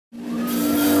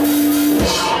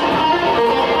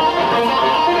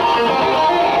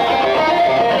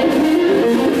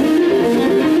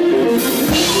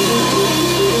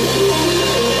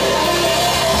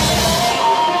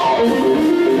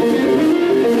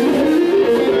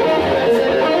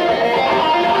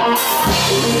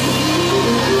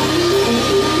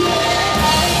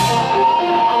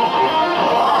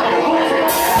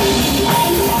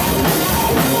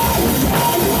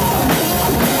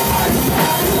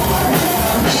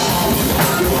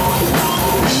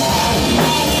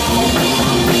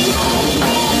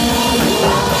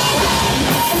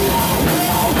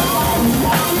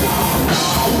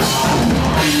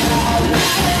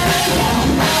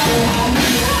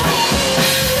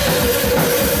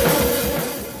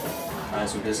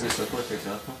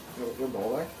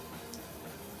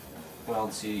Well,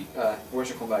 let's see. Where's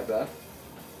your comeback there?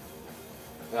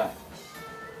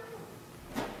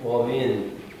 Well, me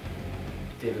and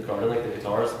David Cronin, like the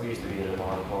guitarist, we used to be in a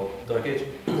band called Dark Age.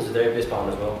 It's a very bass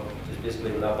band as well. Just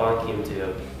basically when that band came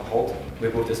to a halt, we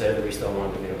both decided that we still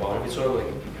wanted to be in a band of each other. Like,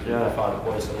 I found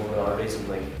quite some similarities in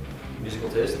like musical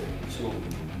taste. So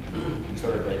we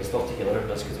started writing stuff together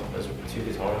as two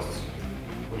guitarists.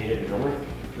 We needed a drummer.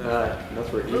 That's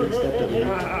where David stepped in.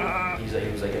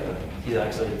 He's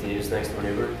actually Dave's next door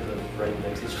neighbour, right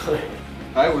next to each other.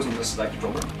 I wasn't the selected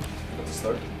drummer at the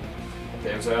start.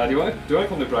 Okay, I was like, do you want to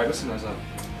come to practice? And I was like,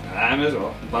 I may as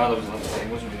well. The band I was on the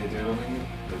thing wasn't really doing anything.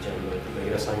 Did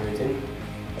you guys hang routine?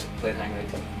 Played hang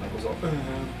routine. Mike was up.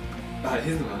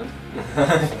 He's the man.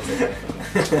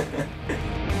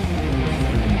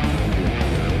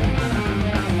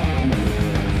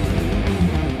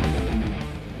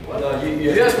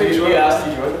 You asked me to join the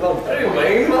band. I don't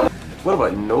mind, man. What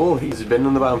about Noel? He's been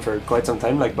in the band for quite some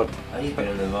time, like, but He's been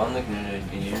in the band like nearly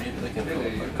a year. Like,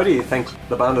 how do you think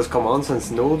the band has come on since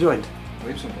Noel joined?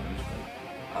 We have some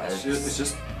bands. It's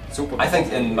just so I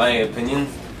think, in my opinion,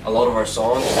 a lot of our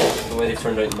songs, the way they've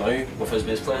turned out now with his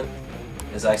bass playing,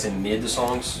 has actually made the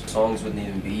songs. Songs wouldn't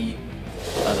even be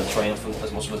as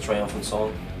much of a triumphant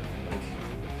song.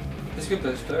 He's a good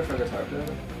bass player for a guitar player.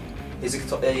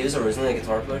 He is originally a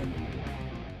guitar player.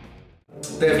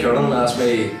 Dave Curran asked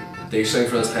me to sing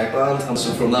for his tech band, and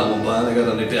so from that one band I got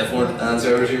into Death Warrant and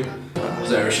Zero Regime.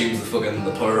 Zero Regime's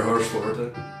the power horse for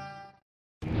it.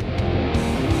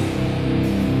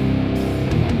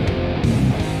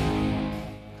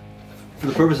 For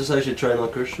the purposes, I should try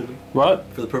not curse, shouldn't I? What?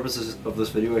 For the purposes of this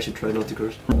video, I should try not to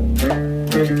curse.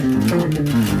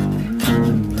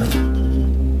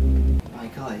 My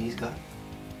God, he's got...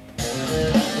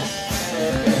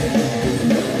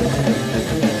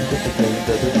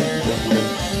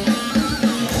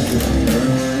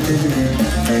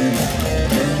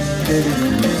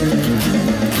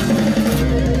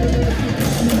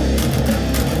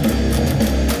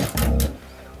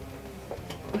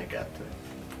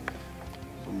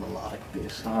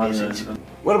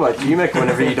 What about you, Mick,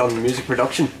 whenever you done music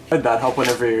production? How did that help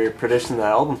whenever you're producing the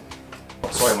album?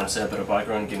 Sorry, I want to say a bit of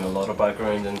background, giving a lot of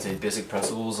background into basic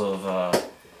principles of,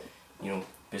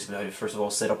 basically how to first of all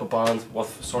set up a band, what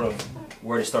sort of,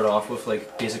 where to start off with,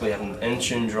 like basically having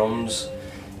in-tune drums,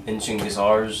 in-tune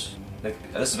guitars. Like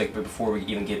this is like before we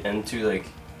even get into like,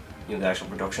 the actual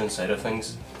production side of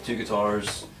things. 2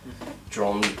 guitars,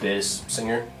 drums, bass,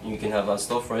 singer, you can have that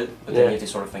stuff, right? But then you have to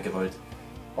sort of think about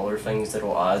other things that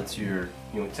will add to your,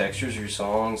 textures, your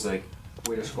songs, like.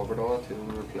 We discovered all that too when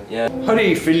we were playing. Yeah. How do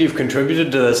you feel you've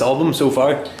contributed to this album so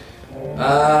far?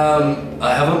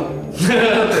 I haven't.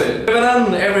 But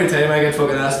then every time I get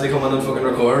fucking asked to come in and fucking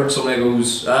record, somebody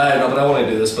goes, no, but I want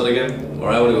to do this bit again,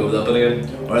 or I want to go with that bit again,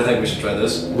 or I think we should try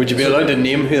this. Would you be allowed to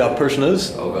name who that person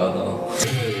is? Oh God, no.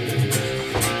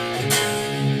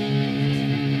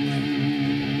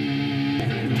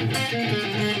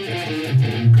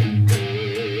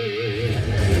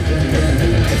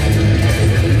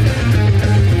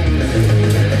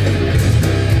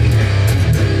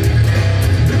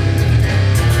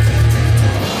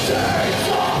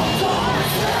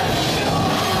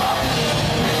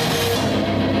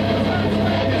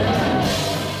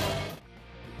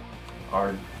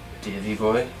 Our Davey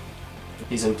boy,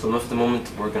 he's in Plymouth at the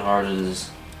moment, working hard at his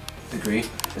degree.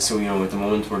 So at the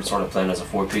moment we're sort of playing as a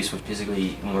 4-piece, which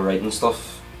basically when we're writing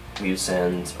stuff, we would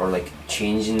send, or like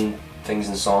changing things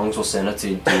in songs, we'll send it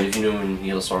to Dave, and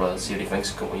he'll sort of see what he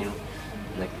thinks, and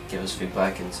like give us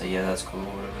feedback and say, yeah, that's cool, or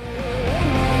whatever.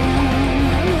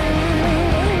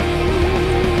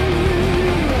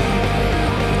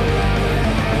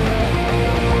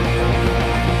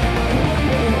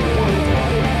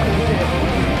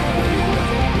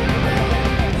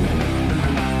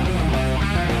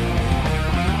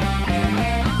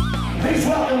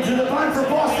 Welcome to the band for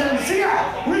Boston,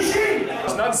 Zia Regime!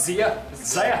 It's not Zia,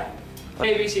 it's Zaya.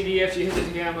 A, B, C, D, F, G, H, I,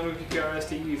 J, K, L, M, N, O, P, Q, R, S,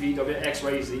 T, U, V, W, X,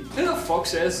 Y, Z. Who the fuck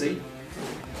says Z?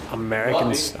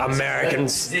 Americans.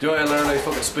 Americans. Do you want to learn how to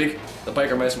fucking speak? The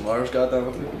biker mice from Mars,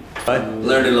 goddammit. What?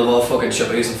 Learn to love all fucking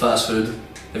chippies and fast food.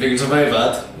 If you can survive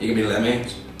that, you can be Lemmy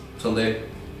someday.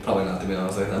 Probably not, to be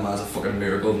honest. That man's a fucking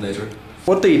miracle of nature.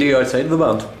 What do you do outside of the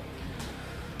band?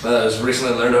 Well, I was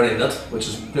recently learned how to knit, which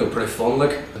is pretty fun,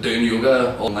 like doing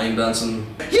yoga, online dancing.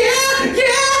 Yeah,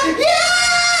 yeah, yeah!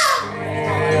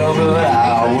 But I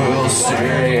will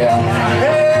stay.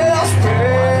 I'll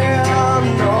spend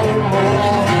no more.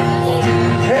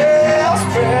 I'll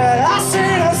spend. I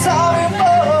seen a song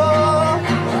before.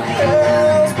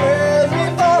 I'll spend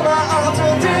before my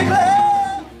altar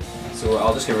declare. So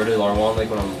I'll just get rid of the alarm one, like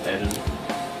when I'm editing.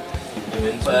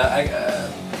 mean? But I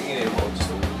just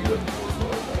don't do it.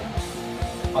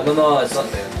 I don't know, it's not.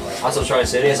 That's what I'm trying to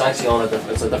say. It's actually on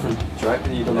it's a different track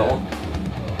that you done that one.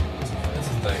 That's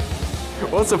the thing.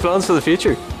 What's the plans for the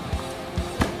future?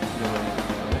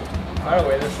 Fire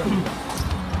away, there's some.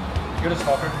 You're a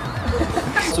talker.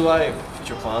 So I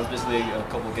future plans, basically a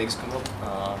couple of gigs coming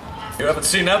up. You haven't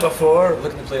seen that before.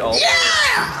 Looking to play all.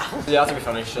 Yeah! After we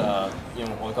finish, you know,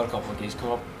 I've got a couple of gigs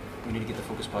coming up. We need to get the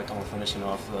focus back on finishing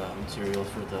off the material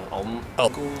for the album.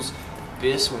 Vocals,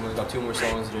 bass. We've got 2 more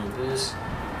songs to do in bass.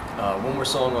 1 more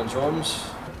song on drums.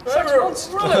 6 months.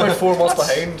 We're only about 4 months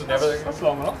behind and everything. That's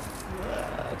long enough.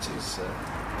 Jeez.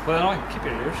 Well, anyway, keep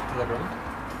your ears to the ground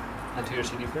and to your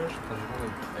CD players because you're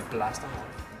going to be blasting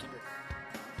on.